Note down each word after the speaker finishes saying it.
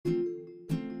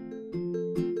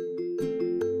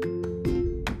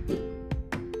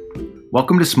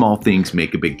Welcome to Small Things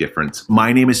Make a Big Difference.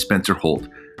 My name is Spencer Holt.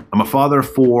 I'm a father of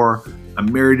four.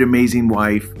 I'm married to an amazing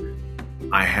wife.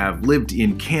 I have lived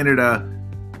in Canada,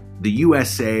 the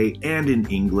USA, and in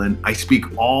England. I speak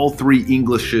all three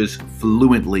Englishes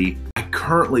fluently. I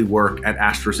currently work at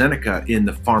AstraZeneca in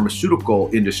the pharmaceutical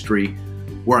industry,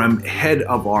 where I'm head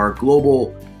of our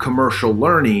global commercial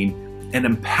learning, and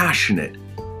I'm passionate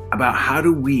about how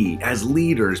do we, as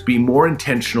leaders, be more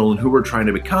intentional in who we're trying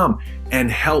to become and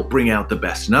help bring out the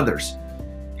best in others.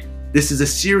 This is a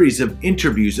series of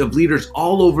interviews of leaders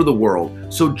all over the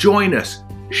world. So join us,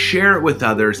 share it with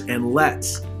others, and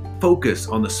let's focus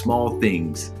on the small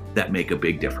things that make a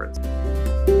big difference.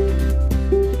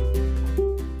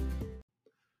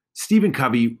 Stephen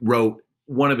Covey wrote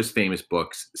one of his famous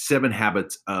books, 7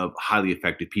 Habits of Highly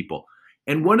Effective People.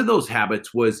 And one of those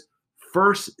habits was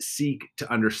first seek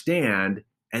to understand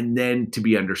and then to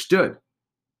be understood.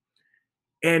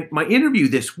 And my interview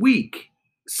this week,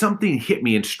 something hit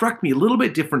me and struck me a little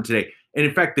bit different today. And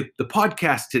in fact, the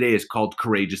podcast today is called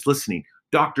Courageous Listening.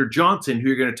 Dr. Johnson,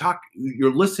 who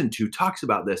you're listening to, talks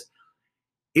about this.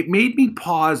 It made me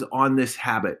pause on this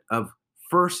habit of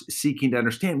first seeking to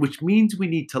understand, which means we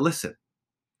need to listen.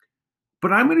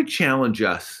 But I'm going to challenge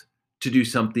us to do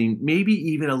something maybe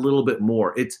even a little bit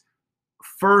more. It's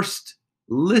first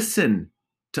listen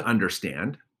to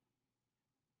understand,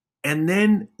 and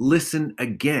then listen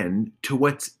again to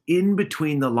what's in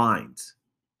between the lines,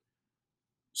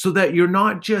 so that you're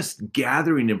not just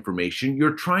gathering information,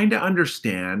 you're trying to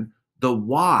understand the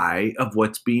why of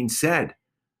what's being said.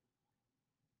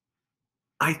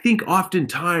 I think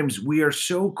oftentimes we are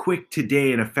so quick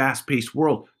today in a fast-paced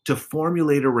world to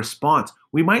formulate a response.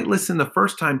 We might listen the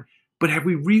first time, but have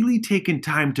we really taken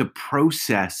time to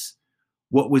process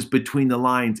what was between the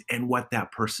lines and what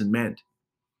that person meant?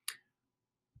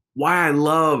 Why I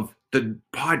love the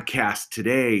podcast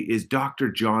today is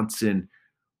Dr. Johnson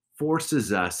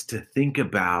forces us to think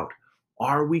about,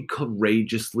 are we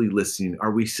courageously listening?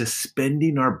 Are we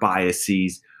suspending our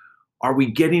biases? Are we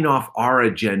getting off our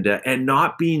agenda and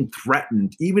not being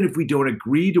threatened, even if we don't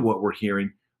agree to what we're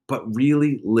hearing, but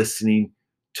really listening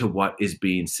to what is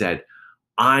being said?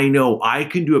 I know I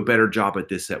can do a better job at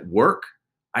this at work.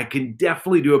 I can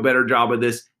definitely do a better job of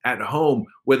this at home,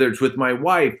 whether it's with my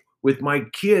wife, with my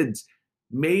kids.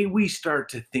 May we start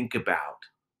to think about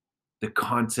the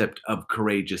concept of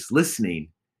courageous listening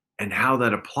and how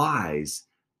that applies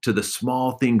to the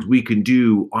small things we can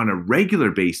do on a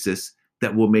regular basis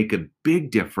that will make a big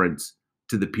difference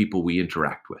to the people we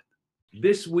interact with.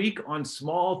 This week on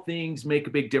Small Things Make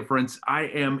a Big Difference, I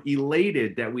am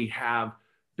elated that we have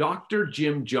Dr.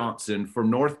 Jim Johnson from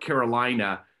North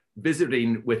Carolina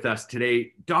visiting with us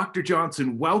today. Dr.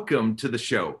 Johnson, welcome to the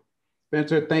show.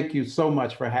 Spencer, thank you so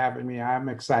much for having me. I'm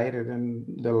excited and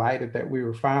delighted that we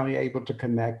were finally able to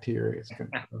connect here. It's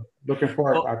looking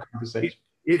forward to our conversation.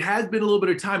 It has been a little bit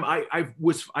of time.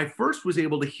 I first was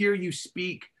able to hear you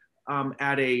speak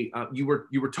at you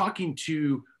were talking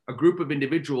to a group of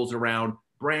individuals around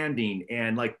branding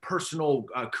and like personal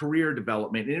career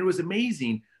development, and it was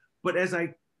amazing. But as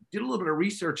I did a little bit of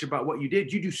research about what you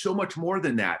do so much more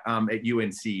than that at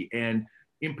UNC, and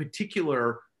in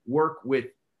particular work with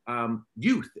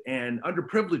youth and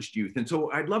underprivileged youth. And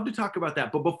so I'd love to talk about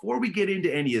that. But before we get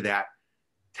into any of that,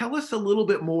 tell us a little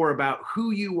bit more about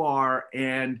who you are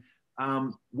and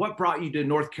what brought you to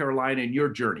North Carolina and your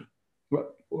journey.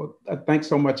 Well, thanks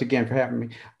so much again for having me.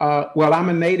 Well, I'm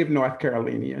a native North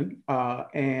Carolinian,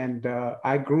 and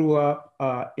I grew up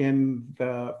in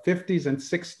the 50s and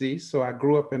 60s. So I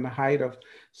grew up in the height of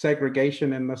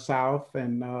segregation in the South,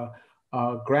 and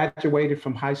graduated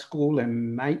from high school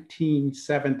in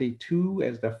 1972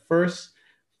 as the first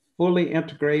fully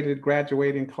integrated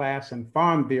graduating class in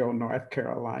Farmville, North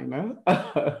Carolina,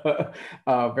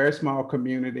 a very small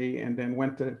community, and then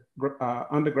went to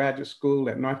undergraduate school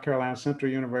at North Carolina Central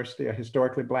University, a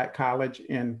historically Black college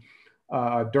in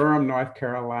Durham, North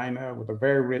Carolina, with a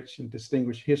very rich and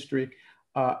distinguished history.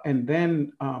 And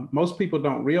then most people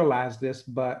don't realize this,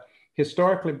 but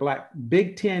historically Black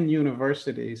Big Ten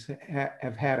universities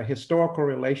have had a historical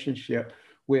relationship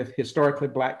with historically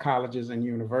Black colleges and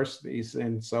universities.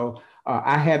 And so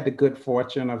I had the good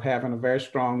fortune of having a very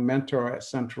strong mentor at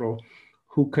Central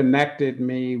who connected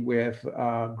me with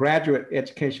graduate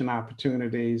education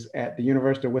opportunities at the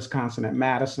University of Wisconsin at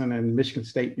Madison and Michigan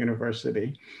State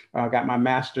University. I got my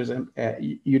master's at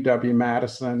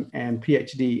UW-Madison and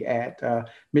PhD at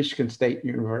Michigan State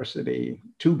University,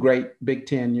 two great Big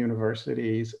Ten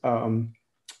universities.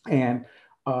 And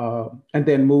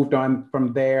then moved on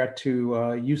from there to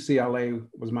UCLA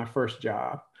was my first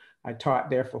job. I taught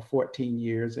there for 14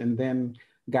 years and then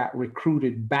got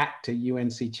recruited back to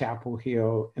UNC Chapel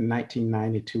Hill in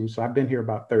 1992. So I've been here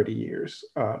about 30 years,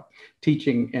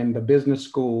 teaching in the business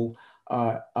school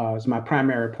is my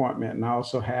primary appointment. And I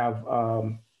also have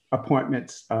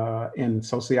appointments in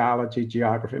sociology,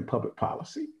 geography, and public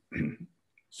policy.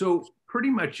 So pretty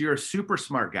much you're a super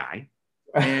smart guy.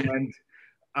 And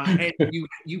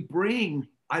you bring,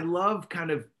 I love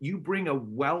kind of, you bring a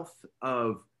wealth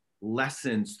of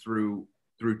lessons through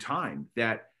time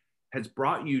that has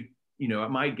brought you,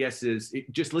 my guess is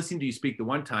just listening to you speak the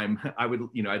one time, I would,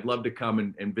 I'd love to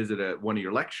come and visit one of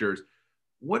your lectures.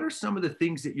 What are some of the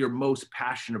things that you're most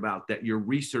passionate about that you're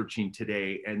researching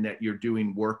today and that you're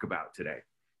doing work about today?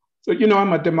 So,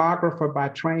 I'm a demographer by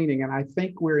training, and I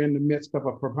think we're in the midst of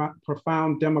a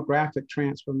profound demographic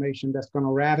transformation that's going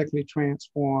to radically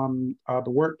transform the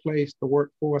workplace, the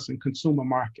workforce, and consumer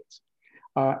markets.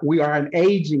 We are an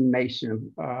aging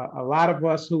nation. A lot of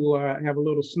us who have a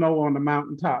little snow on the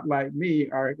mountaintop like me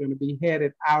are going to be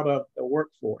headed out of the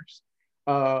workforce.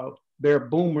 They're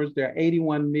boomers. There are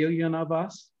 81 million of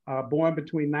us born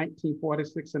between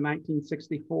 1946 and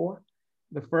 1964.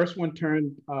 The first one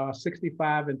turned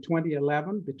 65 in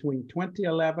 2011. Between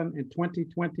 2011 and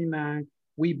 2029,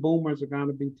 we boomers are going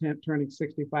to be turning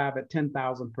 65 at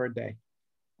 10,000 per day.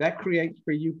 That creates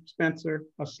for you, Spencer,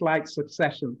 a slight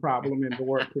succession problem in the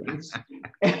workplace.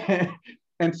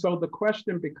 And so the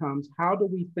question becomes, how do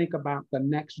we think about the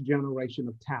next generation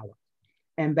of talent?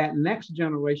 And that next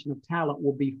generation of talent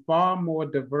will be far more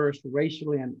diverse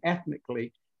racially and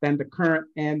ethnically than the current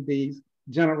and the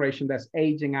generation that's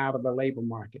aging out of the labor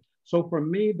market. So for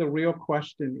me, the real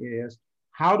question is,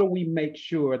 how do we make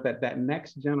sure that that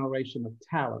next generation of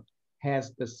talent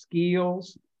has the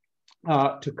skills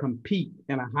to compete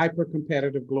in a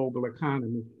hyper-competitive global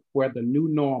economy where the new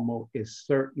normal is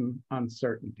certain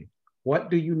uncertainty? What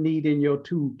do you need in your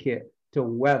toolkit to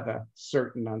weather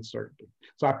certain uncertainty?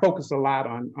 So I focus a lot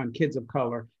on kids of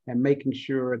color and making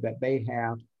sure that they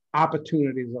have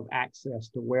opportunities of access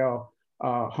to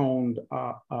well-honed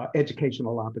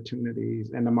educational opportunities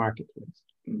in the marketplace.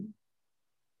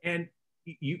 And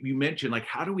you mentioned, like,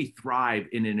 how do we thrive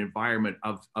in an environment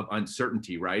of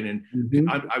uncertainty, right? And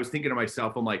I was thinking to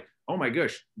myself, I'm like, oh my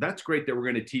gosh, that's great that we're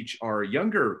going to teach our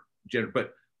younger generation,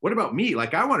 but what about me?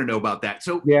 Like, I want to know about that.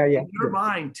 So in your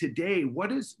mind today,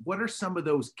 what are some of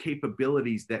those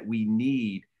capabilities that we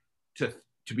need to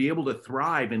be able to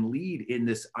thrive and lead in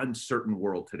this uncertain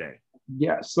world today?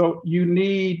 Yeah, so you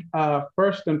need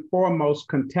first and foremost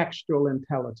contextual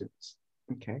intelligence,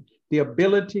 okay? The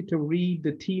ability to read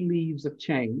the tea leaves of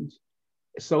change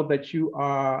so that you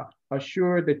are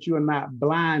assured that you are not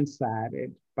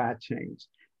blindsided by change.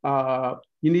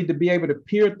 You need to be able to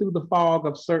peer through the fog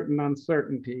of certain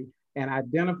uncertainty and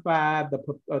identify the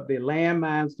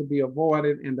landmines to be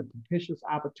avoided and the propitious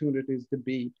opportunities to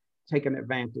be taken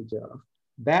advantage of.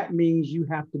 That means you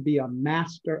have to be a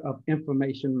master of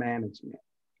information management.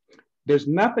 There's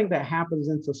nothing that happens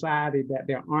in society that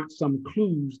there aren't some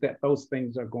clues that those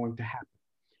things are going to happen.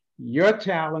 Your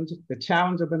challenge, the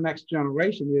challenge of the next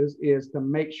generation is to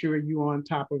make sure you're on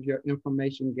top of your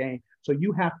information game. So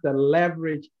you have to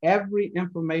leverage every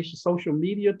information, social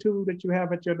media tool that you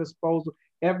have at your disposal,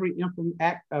 every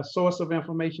source of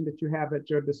information that you have at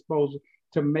your disposal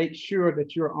to make sure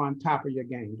that you're on top of your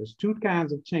game. There's two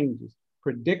kinds of changes: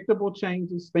 predictable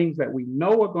changes, things that we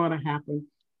know are going to happen,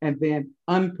 and then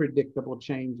unpredictable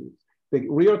changes. The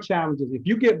real challenge is if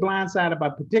you get blindsided by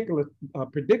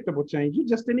predictable change, you're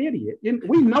just an idiot.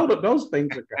 We know that those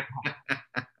things are going to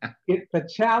happen. The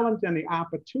challenge and the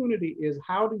opportunity is,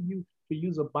 how do you, to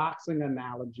use a boxing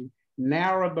analogy,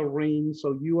 narrow the ring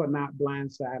so you are not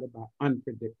blindsided by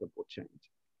unpredictable change.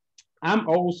 I'm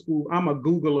old school. I'm a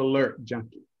Google alert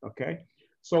junkie, okay?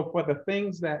 So for the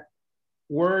things that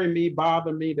worry me,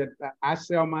 bother me, that I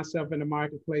sell myself in the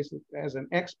marketplace as an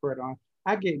expert on,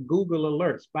 I get Google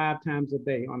alerts 5 times a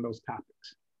day on those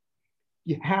topics.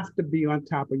 You have to be on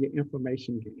top of your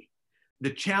information game.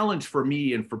 The challenge for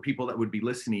me and for people that would be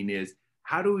listening is,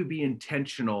 how do we be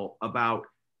intentional about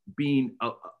being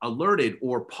alerted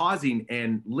or pausing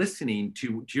and listening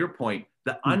to your point,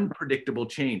 the unpredictable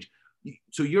change?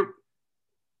 So your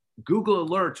Google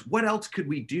alerts, what else could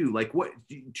we do? Like, what,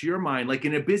 to your mind, like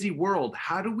in a busy world,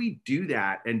 how do we do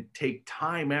that and take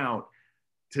time out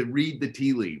to read the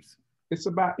tea leaves? It's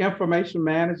about information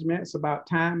management. It's about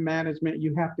time management.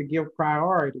 You have to give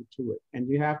priority to it. And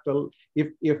you have to,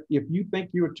 if you think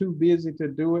you're too busy to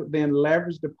do it, then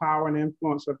leverage the power and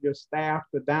influence of your staff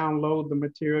to download the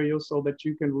materials so that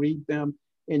you can read them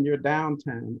in your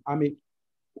downtime. I mean,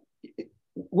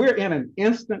 we're in an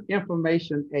instant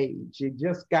information age. You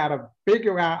just got to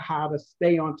figure out how to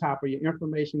stay on top of your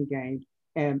information game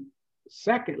And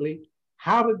secondly,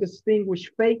 how to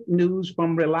distinguish fake news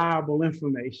from reliable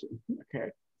information. Okay,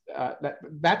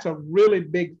 that's a really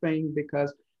big thing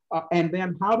because, and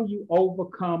then how do you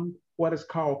overcome what is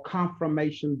called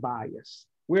confirmation bias?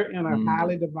 We're in a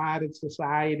highly divided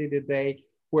society today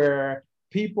where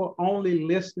people only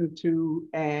listen to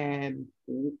and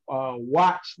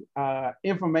watch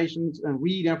information and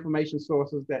read information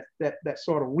sources that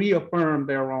sort of reaffirm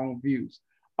their own views.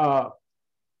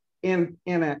 In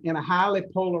a highly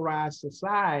polarized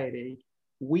society,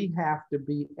 we have to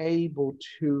be able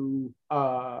to,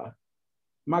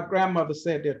 my grandmother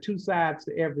said there are two sides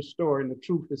to every story and the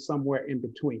truth is somewhere in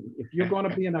between. If you're going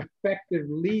to be an effective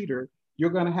leader, you're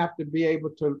going to have to be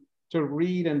able to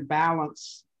read and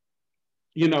balance,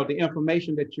 you know, the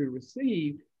information that you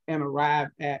receive and arrive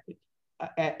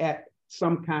at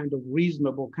some kind of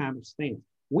reasonable kind of stance.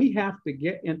 We have to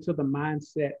get into the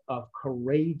mindset of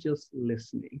courageous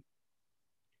listening,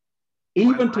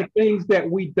 even to things that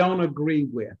we don't agree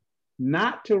with,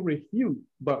 not to refute,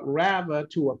 but rather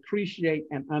to appreciate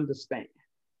and understand.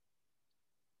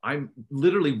 I'm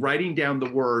literally writing down the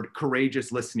word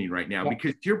courageous listening right now,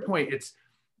 because to your point, it's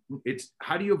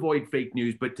how do you avoid fake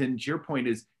news? But then to your point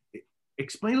is,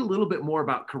 explain a little bit more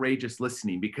about courageous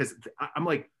listening, because I'm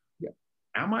like,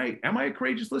 am I a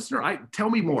courageous listener?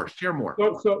 Tell me more, share more.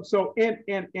 So in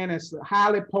a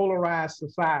highly polarized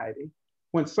society,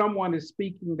 when someone is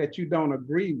speaking that you don't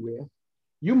agree with,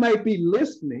 you may be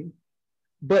listening,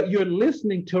 but you're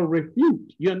listening to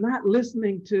refute. You're not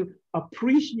listening to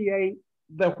appreciate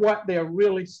what they're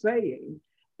really saying.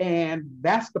 And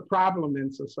that's the problem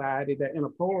in society, that in a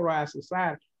polarized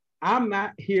society, I'm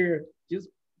not here just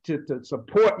to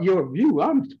support your view.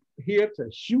 I'm here to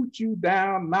shoot you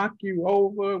down, knock you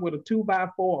over with a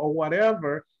 2x4 or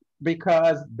whatever,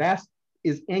 because that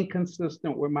is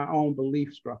inconsistent with my own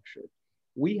belief structure.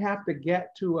 We have to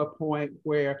get to a point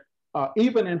where,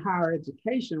 even in higher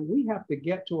education, we have to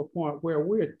get to a point where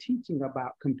we're teaching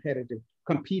about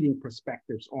competing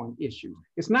perspectives on issues.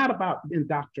 It's not about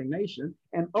indoctrination,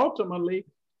 and ultimately,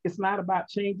 it's not about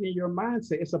changing your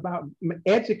mindset. It's about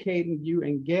educating you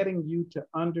and getting you to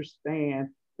understand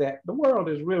that the world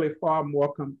is really far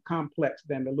more complex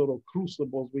than the little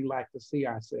crucibles we like to see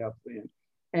ourselves in.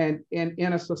 And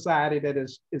in a society that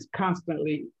is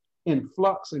constantly in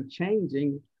flux and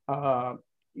changing,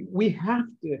 we have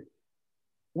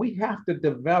to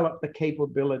develop the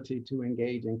capability to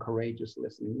engage in courageous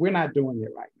listening. We're not doing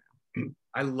it right now.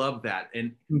 I love that.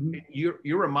 And you're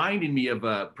reminding me of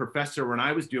a professor when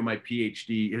I was doing my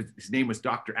PhD. His name was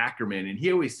Dr. Ackerman. And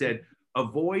he always said,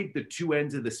 avoid the two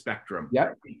ends of the spectrum.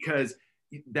 Yep. Because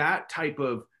that type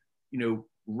of,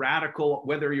 radical,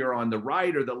 whether you're on the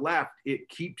right or the left, it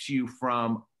keeps you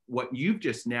from what you've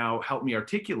just now helped me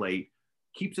articulate,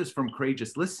 keeps us from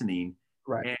courageous listening.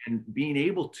 Right. And being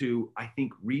able to, I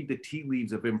think, read the tea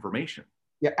leaves of information.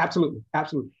 Yeah, absolutely.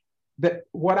 Absolutely.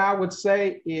 What I would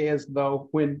say is, though,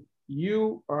 when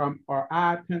you or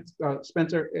I,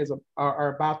 Spencer,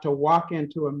 are about to walk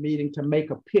into a meeting to make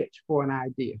a pitch for an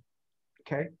idea,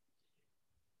 okay?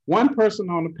 One person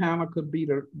on the panel could be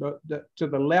to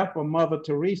the left of Mother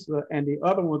Teresa, and the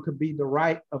other one could be the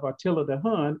right of Attila the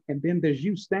Hun, and then there's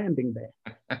you standing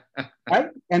there, right?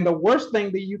 And the worst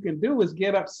thing that you can do is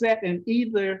get upset in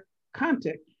either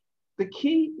context. The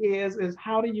key is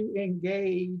how do you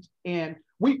engage in,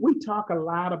 we talk a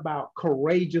lot about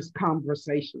courageous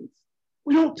conversations.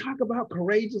 We don't talk about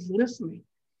courageous listening.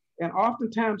 And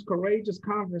oftentimes courageous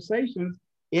conversations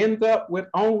end up with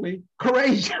only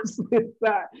courageous.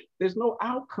 There's no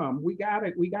outcome. We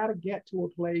gotta get to a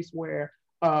place where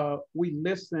we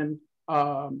listen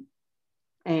and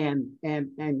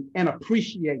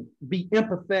appreciate, be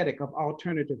empathetic of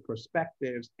alternative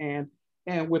perspectives, and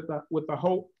with the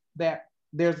hope that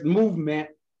there's movement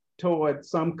toward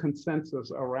some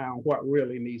consensus around what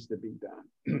really needs to be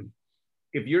done.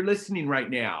 If you're listening right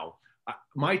now,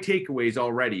 my takeaways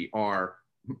already are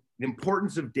the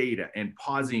importance of data and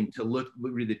pausing to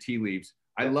read the tea leaves.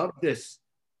 I love this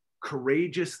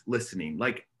courageous listening.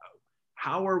 Like,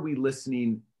 how are we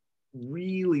listening?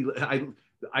 Really,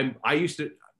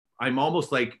 I'm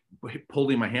almost like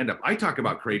holding my hand up. I talk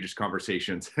about courageous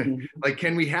conversations. Like,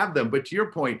 can we have them? But to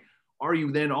your point, are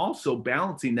you then also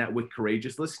balancing that with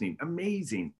courageous listening?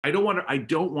 Amazing. I don't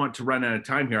want to run out of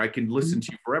time here. I can listen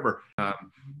to you forever.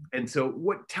 And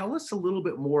so tell us a little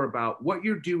bit more about what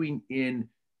you're doing in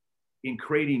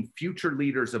creating future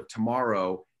leaders of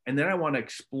tomorrow. And then I want to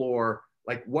explore,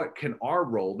 like, what can our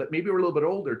role, that maybe we're a little bit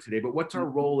older today, but what's our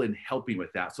role in helping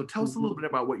with that? So tell us a little bit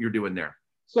about what you're doing there.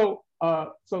 So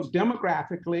So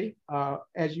demographically,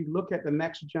 as you look at the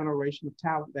next generation of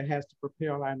talent that has to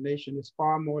propel our nation, is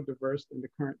far more diverse than the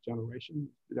current generation.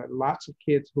 There are lots of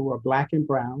kids who are Black and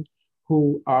brown,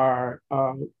 who are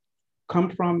come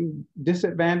from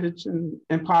disadvantaged and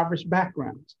impoverished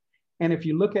backgrounds. And if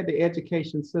you look at the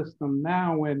education system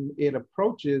now, when it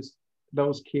approaches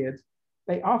those kids,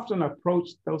 they often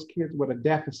approach those kids with a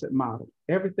deficit model.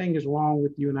 Everything is wrong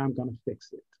with you and I'm going to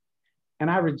fix it.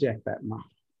 And I reject that model.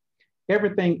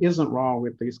 Everything isn't wrong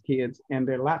with these kids, and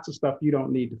there are lots of stuff you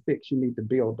don't need to fix, you need to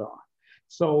build on.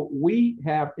 So we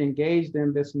have engaged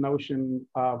in this notion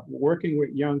of working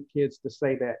with young kids to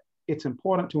say that it's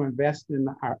important to invest in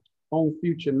our own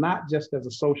future, not just as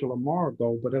a social or moral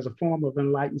goal, but as a form of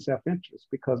enlightened self-interest,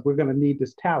 because we're going to need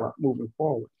this talent moving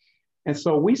forward. And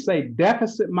so we say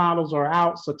deficit models are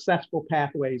out, successful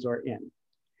pathways are in.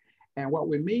 And what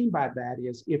we mean by that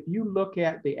is if you look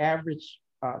at the average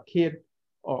kid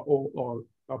or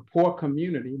a poor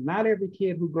community, not every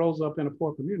kid who grows up in a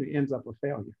poor community ends up a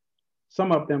failure.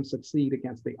 Some of them succeed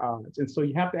against the odds. And so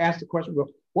you have to ask the question, well,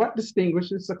 what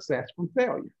distinguishes success from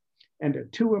failure? And there are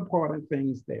two important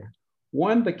things there.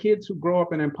 One, the kids who grow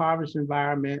up in impoverished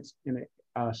environments and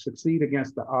succeed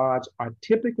against the odds are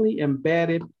typically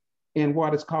embedded in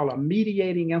what is called a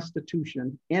mediating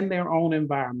institution in their own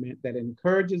environment that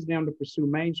encourages them to pursue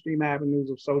mainstream avenues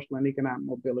of social and economic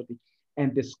mobility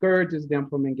and discourages them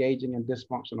from engaging in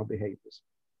dysfunctional behaviors.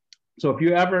 So if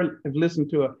you ever have listened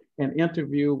to an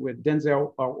interview with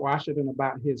Denzel Washington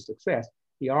about his success,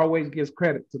 he always gives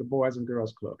credit to the Boys and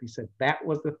Girls Club. He said that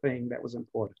was the thing that was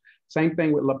important. Same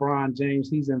thing with LeBron James.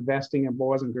 He's investing in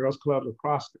Boys and Girls Clubs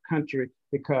across the country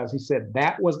because he said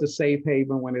that was the safe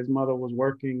haven when his mother was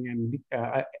working and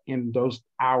in those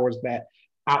hours that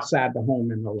outside the home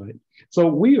and the like. So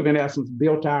we have in essence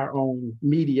built our own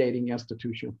mediating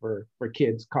institution for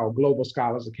kids called Global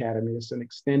Scholars Academy. It's an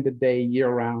extended day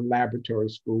year-round laboratory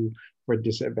school for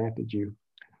disadvantaged youth.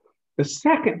 The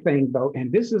second thing though,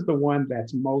 and this is the one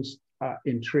that's most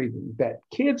intriguing, that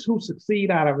kids who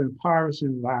succeed out of impoverished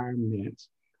environments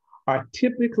are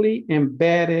typically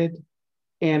embedded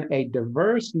in a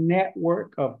diverse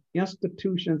network of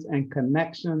institutions and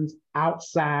connections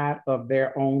outside of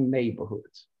their own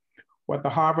neighborhoods. What the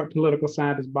Harvard political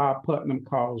scientist Bob Putnam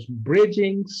calls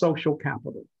bridging social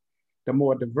capital. The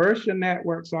more diverse your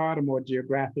networks are, the more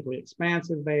geographically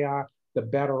expansive they are, the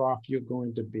better off you're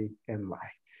going to be in life.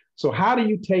 So how do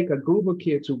you take a group of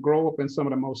kids who grow up in some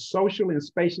of the most socially and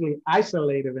spatially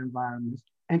isolated environments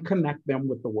and connect them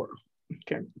with the world?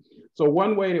 Okay. So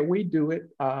one way that we do it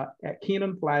at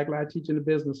Kenan Flagler, I teach in the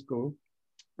business school,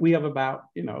 we have about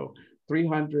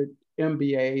 300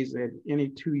 MBAs at any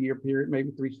 2-year period,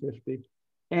 maybe 350.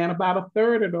 And about a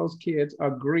third of those kids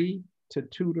agree to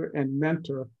tutor and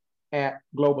mentor at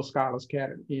Global Scholars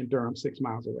Academy in Durham, 6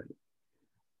 miles away.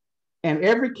 And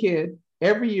every kid,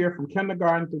 every year from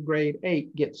kindergarten to grade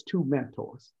 8 gets 2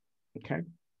 mentors, okay?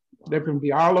 They can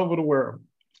be all over the world.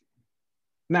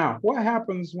 Now, what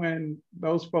happens when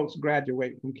those folks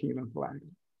graduate from Kenan Flagler?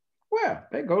 Well,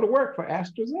 they go to work for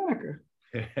AstraZeneca.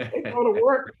 They go to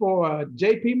work for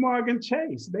JP Morgan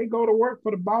Chase. They go to work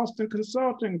for the Boston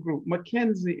Consulting Group,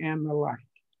 McKinsey and the like.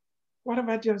 What have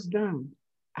I just done?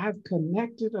 I've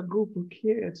connected a group of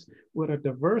kids with a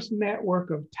diverse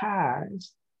network of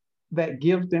ties that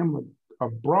gives them a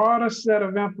broader set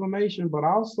of information, but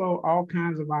also all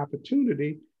kinds of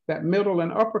opportunity that middle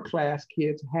and upper class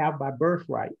kids have by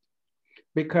birthright.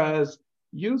 Because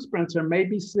you, Spencer, may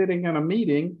be sitting in a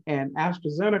meeting and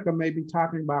AstraZeneca may be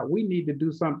talking about, we need to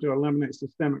do something to eliminate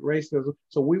systemic racism,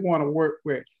 so we want to work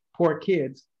with poor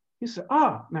kids. You said,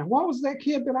 now what was that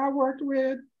kid that I worked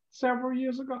with several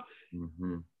years ago?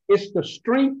 Mm-hmm. It's the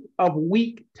strength of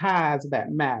weak ties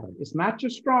that matter. It's not your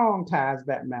strong ties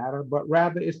that matter, but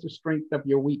rather it's the strength of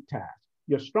your weak ties.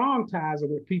 Your strong ties are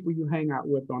with people you hang out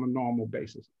with on a normal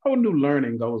basis. No new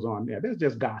learning goes on there. There's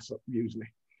just gossip usually.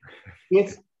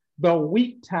 It's the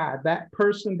weak tie, that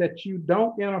person that you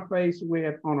don't interface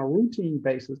with on a routine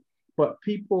basis, but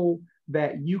people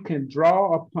that you can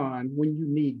draw upon when you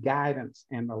need guidance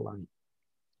and the like.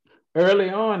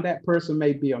 Early on, that person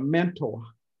may be a mentor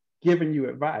giving you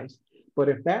advice, but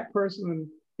if that person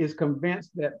is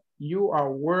convinced that you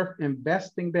are worth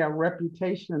investing their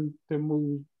reputation to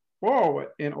move forward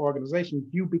in organizations,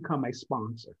 you become a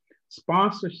sponsor.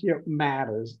 Sponsorship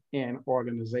matters in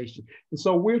organization. And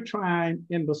so we're trying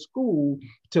in the school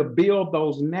to build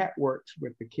those networks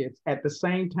with the kids at the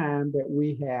same time that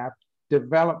we have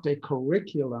developed a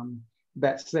curriculum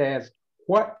that says,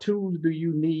 what tools do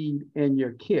you need in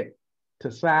your kit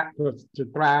to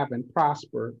thrive and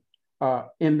prosper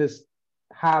in this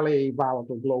highly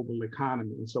volatile global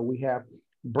economy. And so we have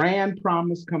brand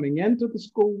promise coming into the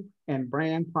school and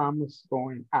brand promise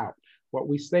going out. What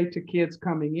we say to kids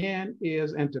coming in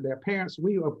is, and to their parents,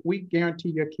 we guarantee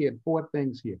your kid four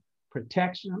things here: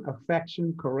 protection,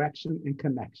 affection, correction, and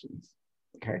connections.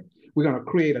 Okay. We're going to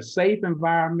create a safe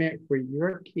environment for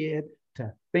your kid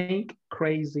to think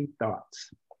crazy thoughts.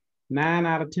 9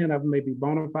 out of 10 of them may be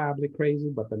bona fide crazy,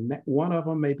 but one of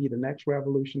them may be the next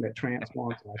revolution that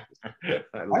transforms life.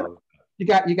 I love you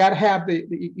got to have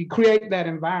you create that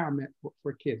environment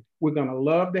for kids. We're going to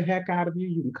love the heck out of you.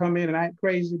 You can come in and act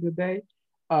crazy today.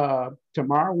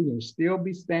 Tomorrow we're going to still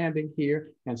be standing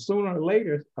here, and sooner or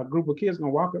later a group of kids are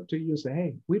going to walk up to you and say,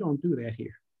 hey, we don't do that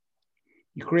here.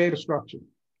 You create a structure,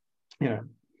 you know.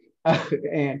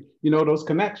 And you know, those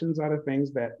connections are the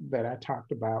things that I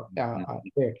talked about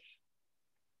there.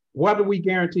 What do we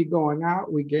guarantee going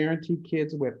out? We guarantee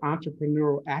kids with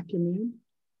entrepreneurial acumen,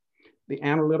 the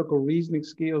analytical reasoning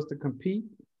skills to compete,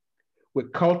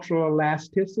 with cultural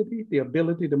elasticity, the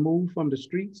ability to move from the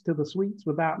streets to the suites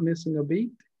without missing a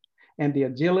beat, and the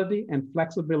agility and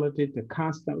flexibility to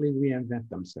constantly reinvent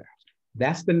themselves.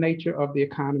 That's the nature of the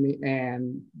economy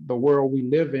and the world we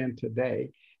live in today.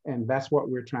 And that's what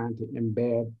we're trying to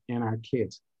embed in our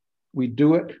kids. We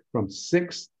do it from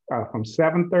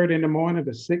 7:30 in the morning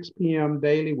to 6 p.m.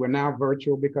 daily. We're now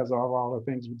virtual because of all the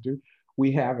things we do.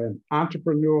 We have an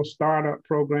entrepreneurial startup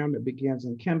program that begins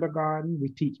in kindergarten. We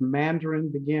teach Mandarin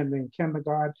beginning in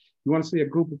kindergarten. You want to see a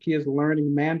group of kids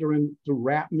learning Mandarin through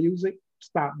rap music?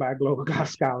 Stop by Global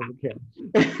Scholars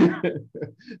Academy.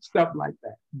 Stuff like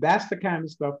that. That's the kind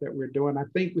of stuff that we're doing. I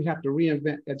think we have to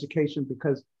reinvent education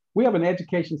because we have an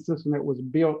education system that was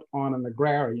built on an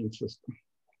agrarian system.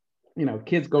 You know,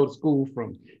 kids go to school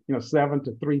from 7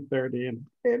 to 3:30, and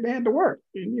they had to work,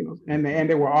 and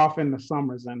they were off in the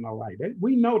summers and the like.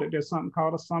 We know that there's something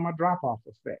called a summer drop-off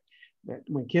effect. That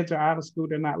when kids are out of school,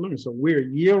 they're not learning. So we're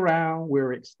year-round,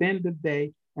 we're extended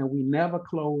day, and we never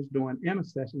close during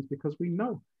intersessions because we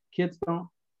know kids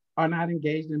are not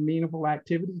engaged in meaningful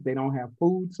activities. They don't have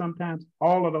food sometimes,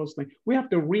 all of those things. We have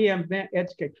to reinvent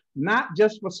education, not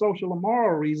just for social and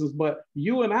moral reasons, but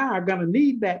you and I are going to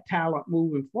need that talent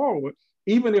moving forward.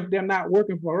 Even if they're not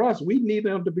working for us, we need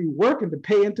them to be working to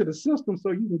pay into the system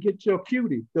so you can get your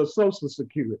cutie, your Social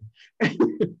Security.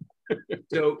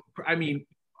 So, I mean,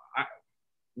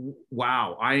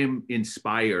 wow, I am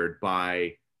inspired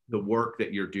by the work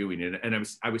that you're doing. And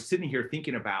I was sitting here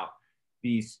thinking about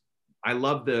these. I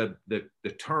love the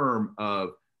term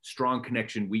of strong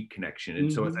connection, weak connection.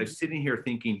 And so as I'm sitting here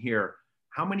thinking here,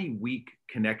 how many weak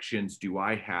connections do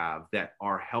I have that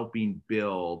are helping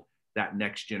build that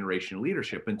next generation of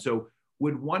leadership? And so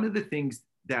would one of the things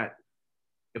that,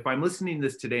 if I'm listening to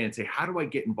this today and say, how do I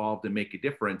get involved and make a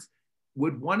difference?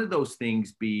 Would one of those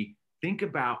things be, think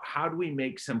about how do we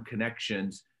make some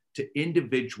connections to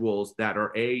individuals that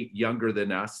are younger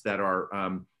than us, that are,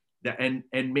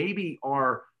 and maybe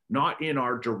are not in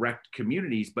our direct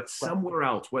communities, but somewhere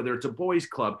else, whether it's a boys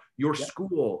club, your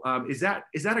school. Is that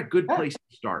a good place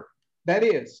to start? That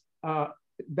is.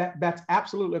 That's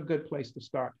absolutely a good place to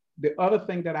start. The other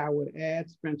thing that I would add,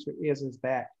 Spencer, is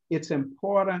that it's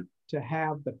important to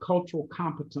have the cultural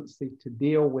competency to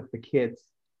deal with the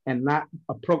kids and not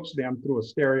approach them through a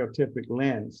stereotypic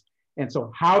lens. And so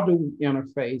how do we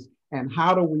interface and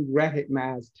how do we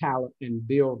recognize talent and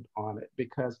build on it?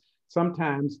 Because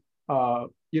sometimes,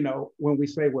 when we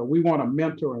say, well, we want to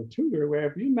mentor and tutor, where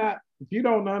if you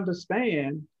don't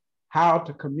understand how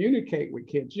to communicate with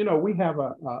kids, we have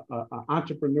a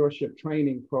entrepreneurship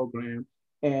training program,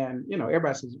 and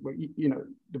everybody says, well,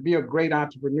 to be a great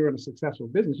entrepreneur in a successful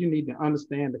business, you need to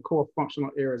understand the core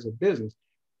functional areas of business,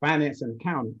 finance and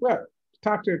accounting. Well,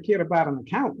 talk to a kid about an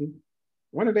accountant.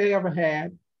 When have they ever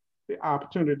had the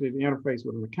opportunity to interface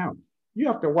with an accountant? You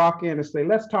have to walk in and say,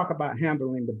 let's talk about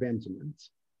handling the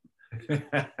Benjamins.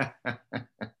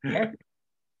 Okay.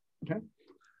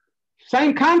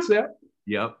 Same concept.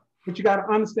 Yep. But you got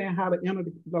to understand how to enter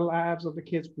the lives of the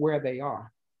kids where they are.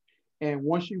 And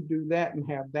once you do that and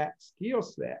have that skill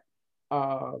set,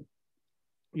 the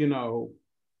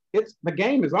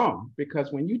game is on,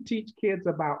 because when you teach kids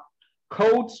about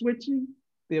code switching,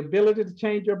 the ability to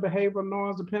change your behavioral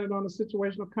norms depending on the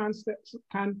situational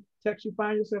context you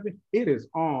find yourself in, it is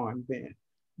on then.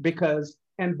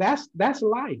 And that's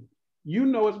life. You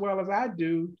know as well as I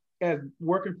do, as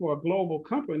working for a global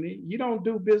company, you don't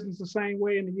do business the same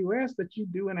way in the US that you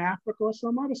do in Africa or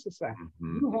some other society.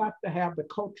 You have to have the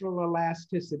cultural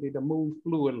elasticity to move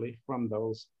fluidly from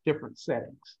those different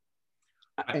settings.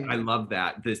 I love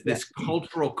that. This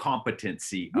cultural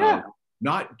competency of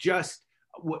not just,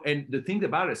 and the thing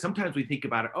about it, sometimes we think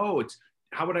about it,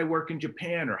 how would I work in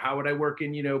Japan, or how would I work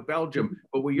in, Belgium?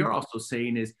 But what you're also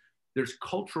saying is there's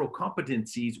cultural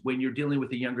competencies when you're dealing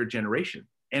with a younger generation.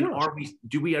 And Sure.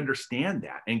 do we understand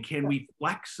that? And can we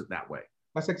flex that way?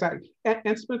 That's exactly.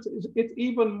 And Spencer, it's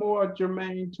even more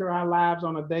germane to our lives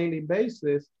on a daily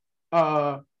basis.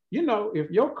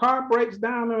 If your car breaks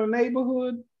down in a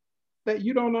neighborhood that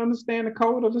you don't understand the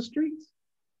code of the streets,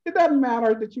 it doesn't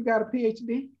matter that you got a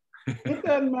PhD. It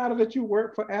doesn't matter that you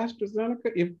work for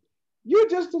AstraZeneca. If you're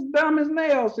just as dumb as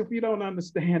nails if you don't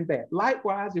understand that.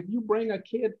 Likewise, if you bring a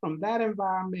kid from that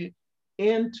environment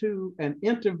into an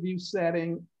interview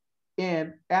setting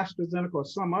in AstraZeneca or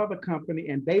some other company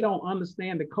and they don't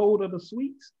understand the code of the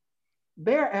suites,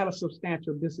 they're at a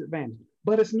substantial disadvantage.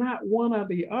 But it's not one or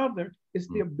the other, it's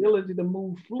the ability to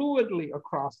move fluidly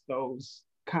across those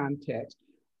contexts,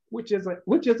 which is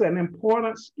an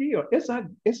important skill. It's a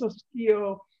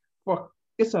skill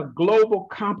it's a global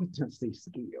competency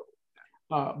skill.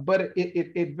 But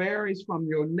it varies from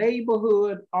your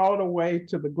neighborhood all the way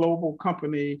to the global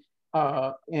company.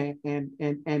 And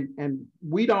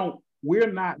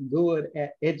we're not good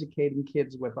at educating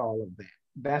kids with all of that.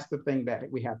 That's the thing that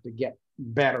we have to get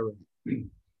better at.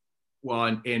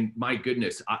 Well, and my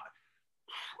goodness, I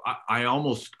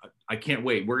can't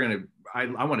wait. I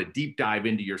want to deep dive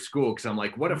into your school, because I'm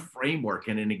like, what a framework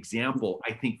and an example,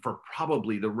 I think, for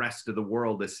probably the rest of the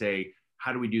world to say,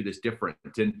 how do we do this different?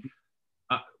 And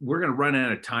we're going to run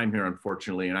out of time here,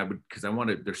 unfortunately. And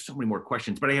there's so many more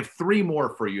questions, but I have 3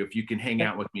 more for you if you can hang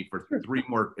out with me for 3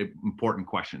 more important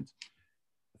questions.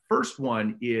 The first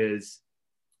one is,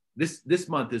 this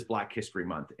month is Black History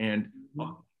Month. And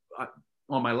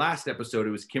on my last episode,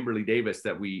 it was Kimberly Davis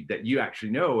that you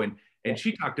actually know. And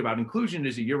she talked about inclusion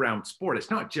is a year-round sport.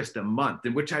 It's not just a month,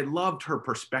 in which I loved her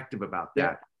perspective about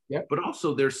that. Yeah. But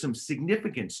also there's some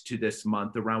significance to this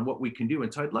month around what we can do.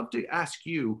 And so I'd love to ask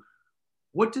you,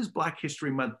 what does Black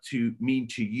History Month mean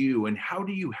to you, and how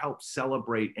do you help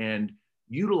celebrate and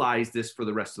utilize this for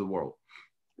the rest of the world?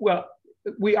 Well,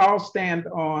 we all stand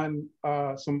on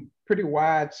some pretty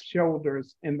wide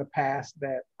shoulders in the past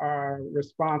that are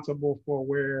responsible for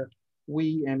where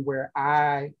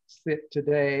I sit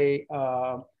today.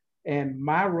 And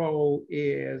my role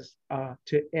is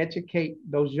to educate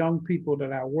those young people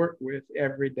that I work with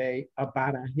every day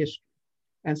about our history.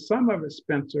 And some of it,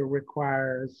 Spencer,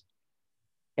 requires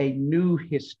a new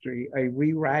history, a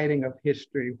rewriting of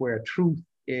history where truth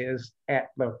is at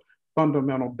the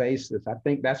fundamental basis. I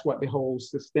think that's what the whole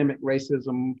systemic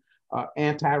racism,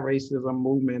 anti-racism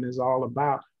movement is all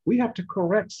about. We have to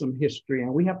correct some history,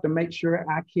 and we have to make sure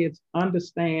our kids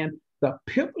understand the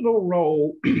pivotal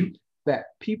role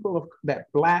that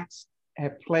Blacks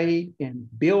have played in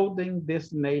building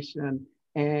this nation,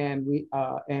 and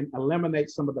eliminate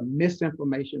some of the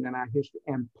misinformation in our history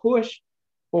and push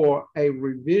for a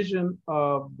revision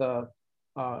of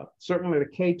certainly the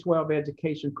K-12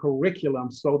 education curriculum,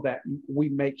 so that we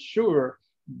make sure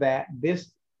that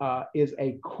this is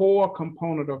a core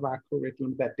component of our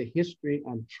curriculum, that the history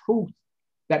and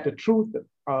the truth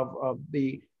of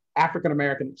the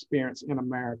African-American experience in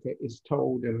America is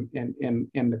told in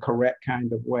the correct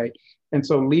kind of way. And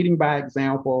so leading by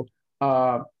example,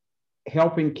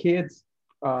 helping kids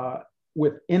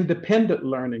with independent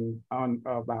learning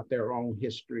about their own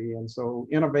history. And so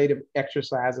innovative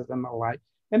exercises and the like,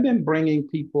 and then bringing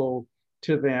people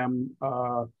to them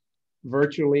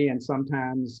virtually and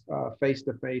sometimes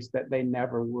face-to-face that they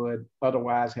never would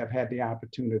otherwise have had the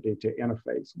opportunity to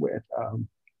interface with.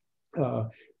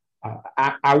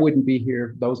 I wouldn't be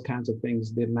here if those kinds of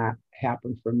things did not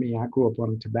happen for me. I grew up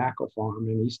on a tobacco farm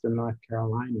in Eastern North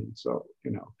Carolina. And so,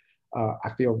 I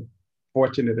feel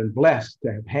fortunate and blessed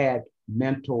to have had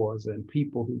mentors and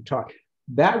people who taught.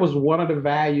 That was one of the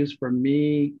values for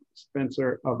me,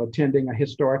 Spencer, of attending a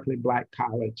historically Black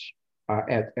college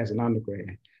as an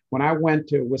undergrad. When I went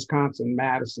to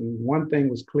Wisconsin-Madison, one thing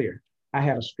was clear. I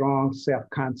had a strong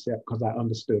self-concept because I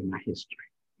understood my history.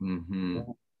 Mm-hmm.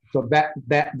 So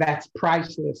that's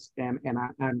priceless, and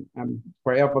I'm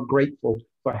forever grateful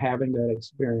for having that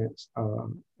experience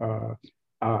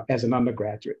as an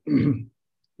undergraduate.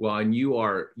 Well, and you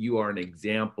are an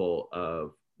example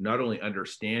of not only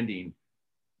understanding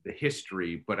the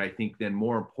history, but I think then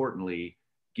more importantly,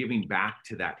 giving back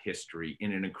to that history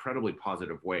in an incredibly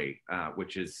positive way,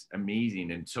 which is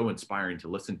amazing and so inspiring to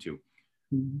listen to.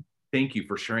 Mm-hmm. Thank you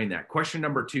for sharing that. Question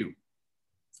number 2.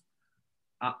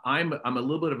 I'm a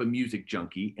little bit of a music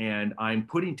junkie, and I'm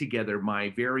putting together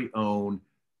my very own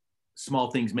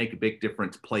Small Things Make a Big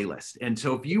Difference playlist. And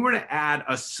so if you were to add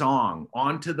a song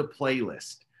onto the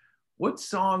playlist, what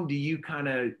song do you kind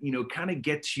of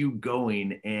gets you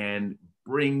going and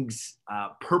brings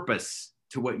purpose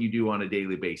to what you do on a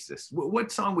daily basis?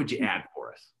 What song would you add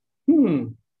for us?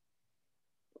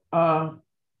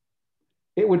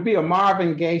 It would be a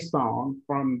Marvin Gaye song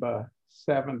from the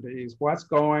 70s, What's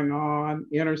Going On,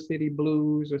 Inner City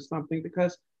Blues or something,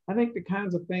 because I think the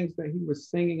kinds of things that he was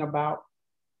singing about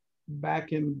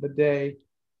back in the day,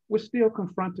 we're still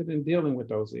confronted in dealing with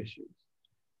those issues.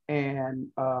 And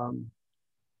I'm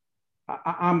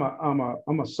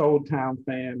a Soul Town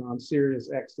fan on Sirius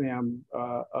XM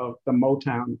of the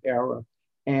Motown era.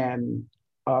 And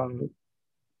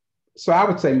so I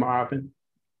would say Marvin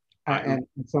and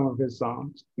some of his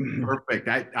songs. Perfect.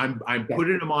 I'm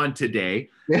putting them on today.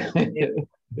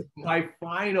 My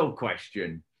final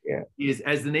question is,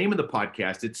 as the name of the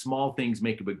podcast, it's Small Things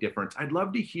Make a Big Difference. I'd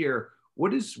love to hear,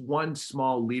 what is one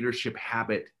small leadership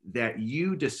habit that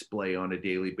you display on a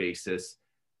daily basis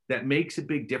that makes a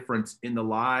big difference in the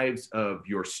lives of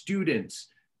your students,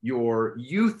 your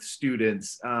youth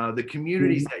students, the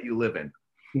communities that you live in?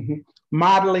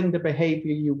 Modeling the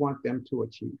behavior you want them to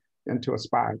achieve and to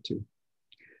aspire to.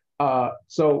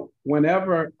 So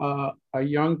whenever a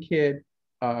young kid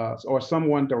or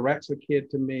someone directs a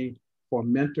kid to me for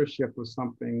mentorship or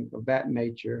something of that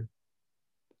nature,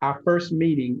 our first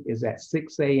meeting is at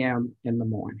 6 a.m. in the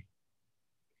morning.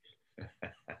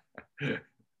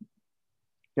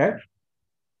 Okay?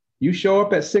 You show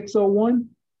up at 6:01,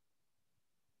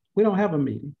 we don't have a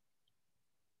meeting.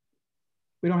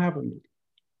 We don't have a meeting.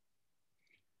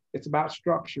 It's about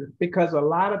structure, because a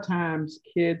lot of times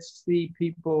kids see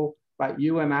people like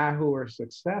you and I who are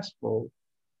successful.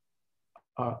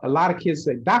 A lot of kids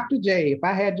say, Dr. J, if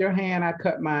I had your hand, I'd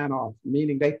cut mine off,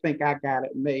 meaning they think I got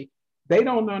it made. They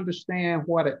don't understand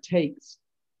what it takes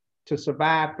to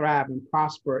survive, thrive, and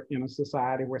prosper in a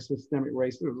society where systemic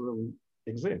racism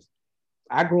exists.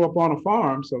 I grew up on a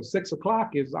farm, so 6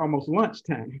 o'clock is almost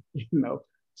lunchtime, you know.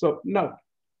 So no,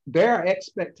 there are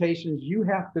expectations. You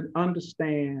have to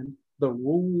understand the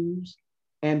rules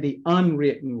and the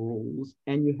unwritten rules,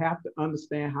 and you have to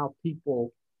understand how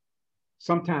people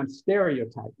sometimes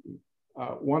stereotype you.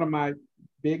 One of my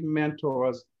big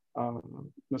mentors,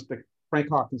 Mr. Frank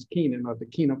Hawkins Keenan of the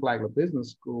Keenan Flagler Business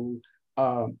School,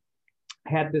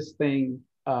 had this thing,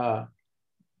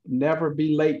 never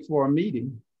be late for a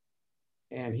meeting.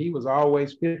 And he was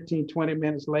always 15, 20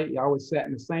 minutes late. He always sat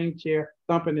in the same chair,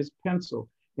 thumping his pencil.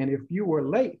 And if you were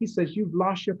late, he says, you've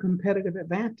lost your competitive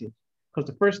advantage. Because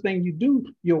the first thing you do,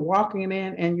 you're walking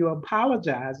in and you're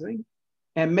apologizing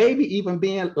and maybe even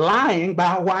lying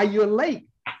about why you're late.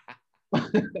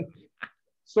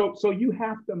 So you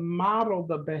have to model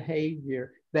the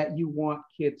behavior that you want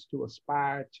kids to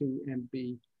aspire to, and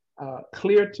be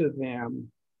clear to them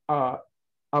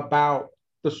about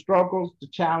the struggles, the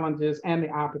challenges, and the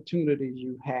opportunities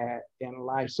you had in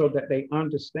life, so that they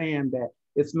understand that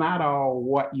it's not all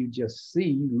what you just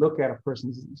see. You look at a person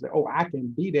and say, oh, I can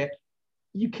be that.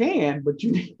 You can, but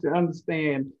you need to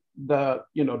understand the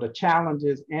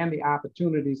challenges and the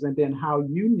opportunities, and then how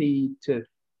you need to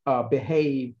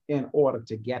behave in order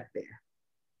to get there.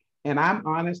 And I'm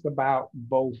honest about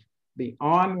both the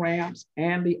on-ramps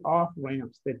and the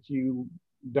off-ramps that you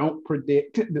don't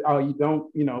predict, or you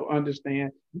don't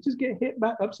understand. You just get hit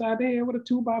upside the head with a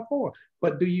 2x4.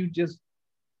 But do you just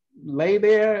lay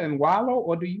there and wallow,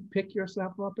 or do you pick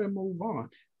yourself up and move on?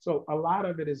 So a lot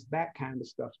of it is that kind of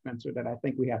stuff, Spencer, that I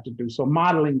think we have to do. So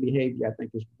modeling behavior, I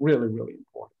think, is really, really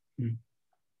important.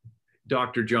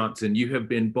 Dr. Johnson, you have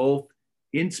been both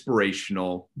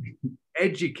inspirational,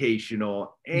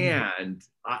 educational, and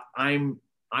I'm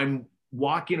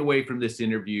walking away from this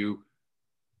interview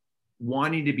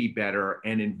wanting to be better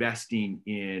and investing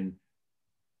in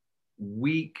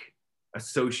weak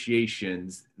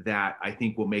associations that I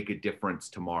think will make a difference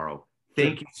tomorrow.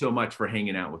 Thank you so much for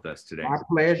hanging out with us today. My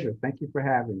pleasure. Thank you for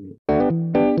having me.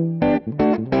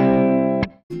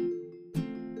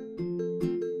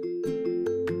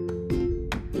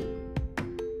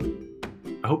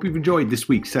 I hope you've enjoyed this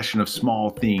week's session of Small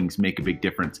Things Make a Big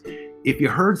Difference. If you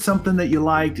heard something that you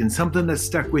liked and something that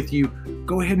stuck with you,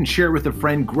 go ahead and share it with a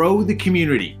friend. Grow the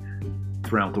community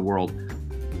throughout the world.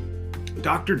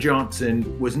 Dr.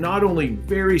 Johnson was not only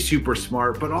very super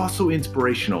smart, but also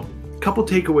inspirational. Couple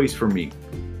takeaways for me.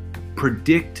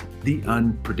 Predict the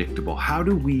unpredictable. How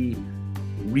do we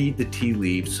read the tea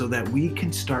leaves so that we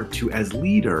can start to, as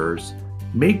leaders,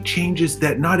 make changes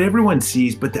that not everyone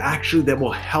sees, but that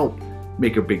will help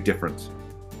make a big difference?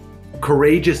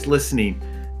 Courageous listening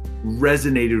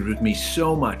resonated with me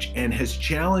so much and has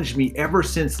challenged me ever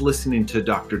since listening to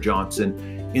Dr. Johnson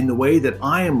in the way that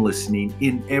I am listening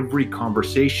in every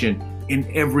conversation, in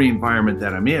every environment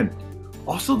that I'm in.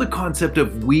 Also, the concept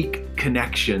of weak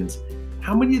connections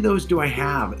How many of those do I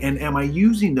have? And am I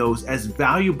using those as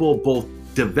valuable both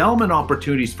development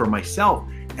opportunities for myself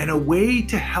and a way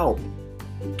to help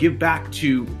give back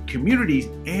to communities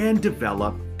and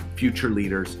develop future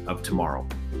leaders of tomorrow?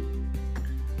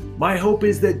 My hope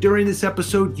is that during this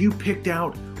episode, you picked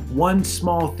out one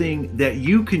small thing that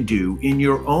you can do in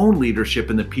your own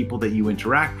leadership and the people that you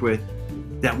interact with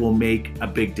that will make a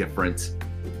big difference.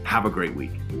 Have a great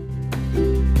week.